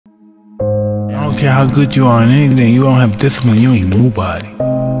don't care how good you are in anything, you don't have discipline, you ain't nobody.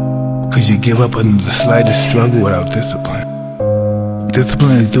 Because you give up under the slightest struggle without discipline.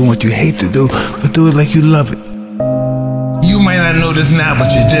 Discipline is doing what you hate to do, but do it like you love it. You might not know this now,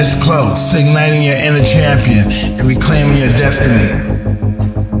 but you're this close to igniting your inner champion and reclaiming your destiny.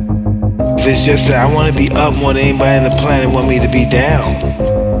 If it's just that I want to be up more than anybody on the planet want me to be down.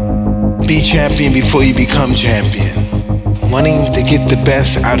 Be champion before you become champion. Wanting to get the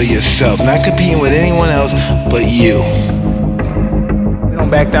best out of yourself, not competing with anyone else but you. You don't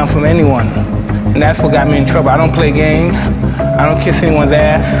back down from anyone, and that's what got me in trouble. I don't play games, I don't kiss anyone's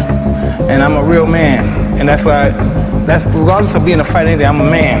ass, and I'm a real man. And that's regardless of being a fighter, I'm a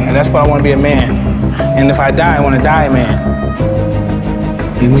man, and that's why I want to be a man. And if I die, I want to die a man.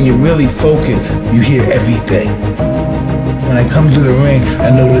 And when you really focus, you hear everything. When I come to the ring,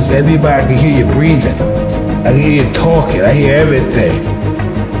 I notice everybody. I can hear you breathing. I can hear you talking. I hear everything.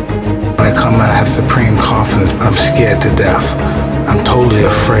 When I come out, I have supreme confidence, but I'm scared to death. I'm totally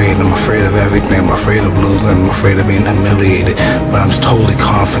afraid. I'm afraid of everything. I'm afraid of losing. I'm afraid of being humiliated. But I'm totally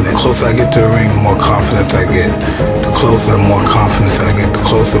confident. The closer I get to the ring, the more confidence I get. The closer, the more confidence I get. The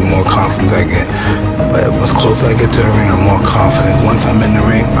closer, the more confidence I get. But the closer I get to the ring, I'm more confident. Once I'm in the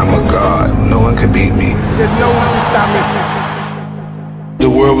ring, I'm a god. No one can beat me. There's no one to stop me. The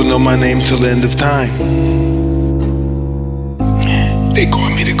world will know my name till the end of time. They call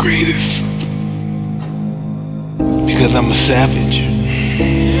me the greatest because I'm a savage.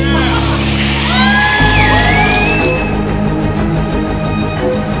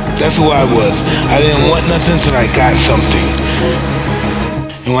 That's who I was. I didn't want nothing till I got something.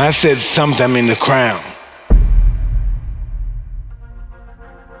 And when I said something, I mean the crown.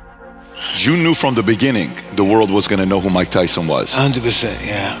 You knew from the beginning the world was going to know who Mike Tyson was. 100%,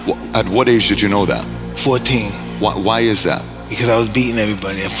 yeah. At what age did you know that? 14. Why is that? Because I was beating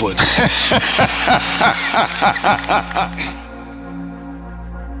everybody at 14.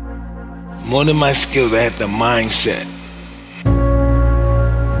 More than my skills, I had the mindset.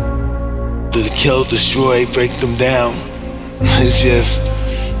 To kill, destroy, break them down. It's just,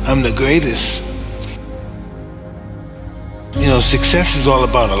 I'm the greatest. You know, success is all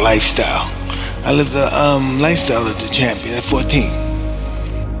about a lifestyle. I lived the lifestyle of the champion at 14.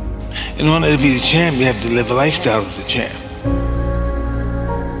 In order to be the champ, you have to live a lifestyle of the champ.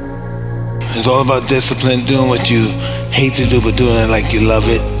 It's all about discipline, doing what you hate to do, but doing it like you love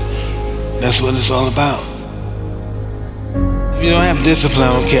it. That's what it's all about. If you don't have discipline,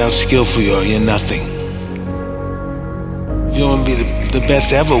 I don't care how skillful you are, you're nothing. If you don't want to be the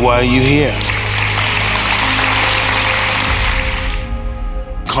best ever, why are you here?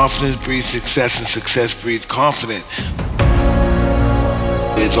 Confidence breeds success, and success breeds confidence.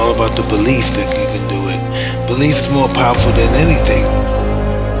 It's all about the belief that you can do it. Belief is more powerful than anything.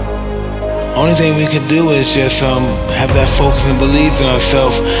 Only thing we can do is just have that focus and believe in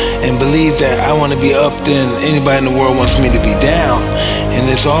ourselves and believe that I want to be up, then anybody in the world wants me to be down. And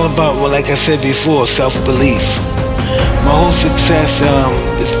it's all about, well, like I said before, self-belief. My whole success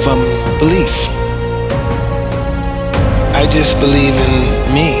is from belief. I just believe in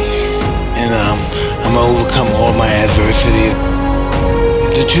me, and I'm gonna overcome all my adversity.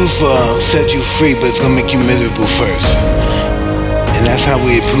 The truth set you free, but it's gonna make you miserable first. And that's how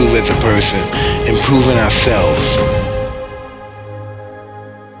we improve as a person, improving ourselves.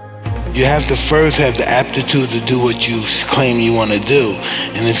 You have to first have the aptitude to do what you claim you want to do.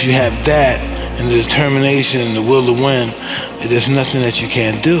 And if you have that, and the determination and the will to win, there's nothing that you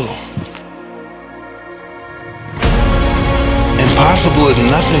can't do. Impossible is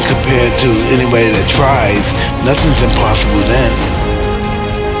nothing compared to anybody that tries. Nothing's impossible then.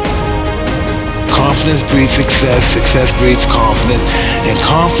 Confidence breeds success, success breeds confidence, and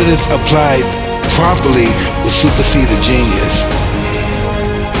confidence applied properly will supersede a genius.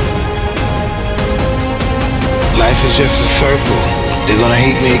 Life is just a circle. They're gonna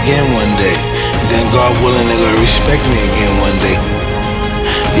hate me again one day, and then God willing, they're gonna respect me again one day.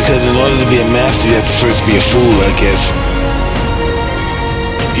 Because in order to be a master, you have to first be a fool, I guess.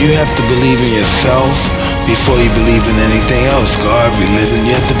 You have to believe in yourself before you believe in anything else. God, religion,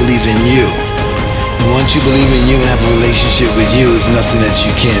 you have to believe in you. And once you believe in you and have a relationship with you, there's nothing that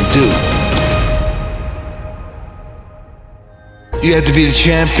you can't do. You have to be the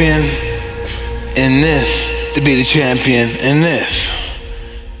champion in this to be the champion in this.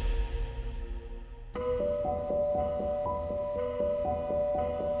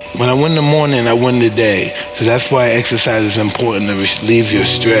 When I win the morning, I win the day. So that's why exercise is important to relieve your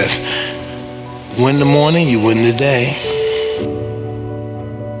stress. Win the morning, you win the day.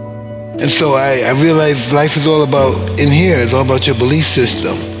 And so I realized life is all about in here. It's all about your belief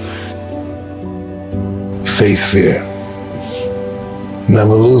system. face fear.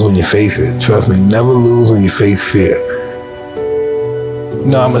 Never lose when you face it. Trust me, never lose when you face fear.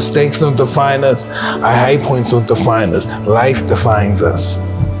 No, mistakes don't define us. Our high points don't define us. Life defines us.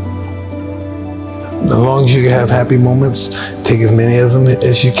 As long as you can have happy moments, take as many of them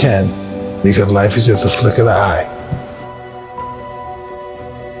as you can, because life is just a flick of the eye.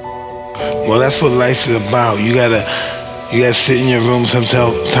 Well, that's what life is about. You gotta sit in your room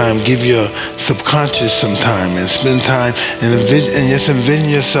sometime, give your subconscious some time and spend time and just envision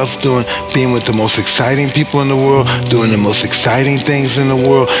yourself being with the most exciting people in the world, doing the most exciting things in the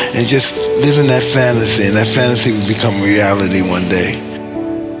world, and just living that fantasy, and that fantasy will become reality one day.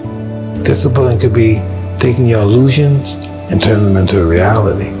 Discipline could be taking your illusions and turning them into a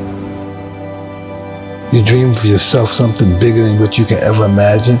reality. You dream of yourself something bigger than what you can ever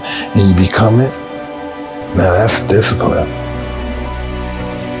imagine, and you become it. Now that's discipline.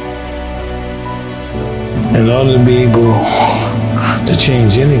 In order to be able to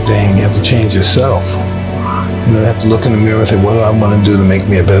change anything, you have to change yourself. You have to look in the mirror and say, what do I want to do to make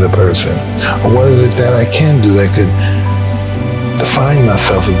me a better person? Or what is it that I can do that could define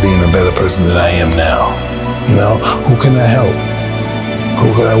myself as being a better person than I am now? Who can I help?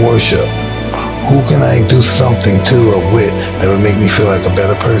 Who can I worship? Who can I do something to or with that would make me feel like a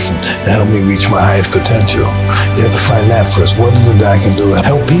better person and help me reach my highest potential? You have to find that first. What is it that I can do to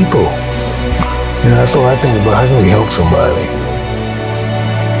help people? That's all I think about. How can we help somebody?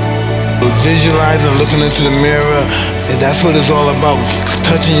 Visualizing, looking into the mirror, and that's what it's all about,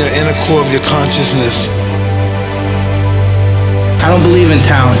 touching your inner core of your consciousness. I don't believe in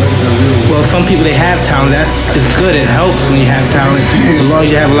talent. Well, some people, they have talent. It's good. It helps when you have talent. As long as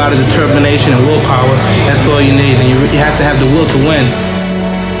you have a lot of determination and willpower, that's all you need. And you have to have the will to win.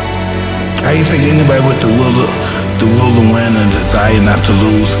 How do you think anybody with the will to win and desire not to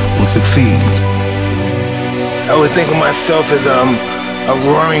lose will succeed? I would think of myself as a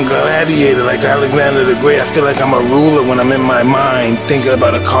roaring gladiator like Alexander the Great. I feel like I'm a ruler when I'm in my mind thinking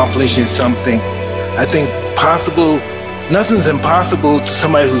about accomplishing something. I think nothing's impossible to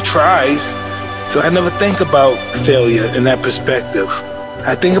somebody who tries. So I never think about failure in that perspective.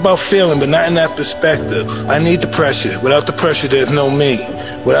 I think about failing, but not in that perspective. I need the pressure. Without the pressure, there's no me.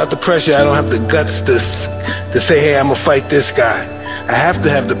 Without the pressure, I don't have the guts to say, hey, I'm gonna fight this guy. I have to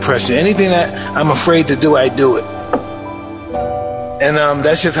have the pressure. Anything that I'm afraid to do, I do it. And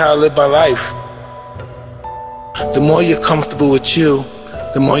that's just how I live my life. The more you're comfortable with you,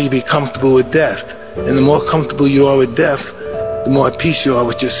 the more you be comfortable with death. And the more comfortable you are with death, the more at peace you are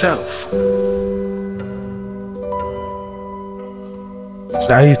with yourself.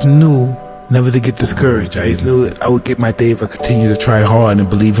 I just knew never to get discouraged. I just knew I would get my day if I continue to try hard and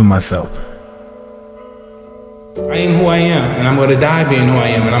believe in myself. I am who I am, and I'm going to die being who I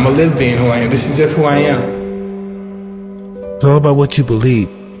am, and I'm going to live being who I am. This is just who I am. It's all about what you believe.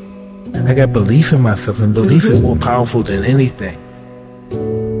 I got belief in myself, and belief is more powerful than anything.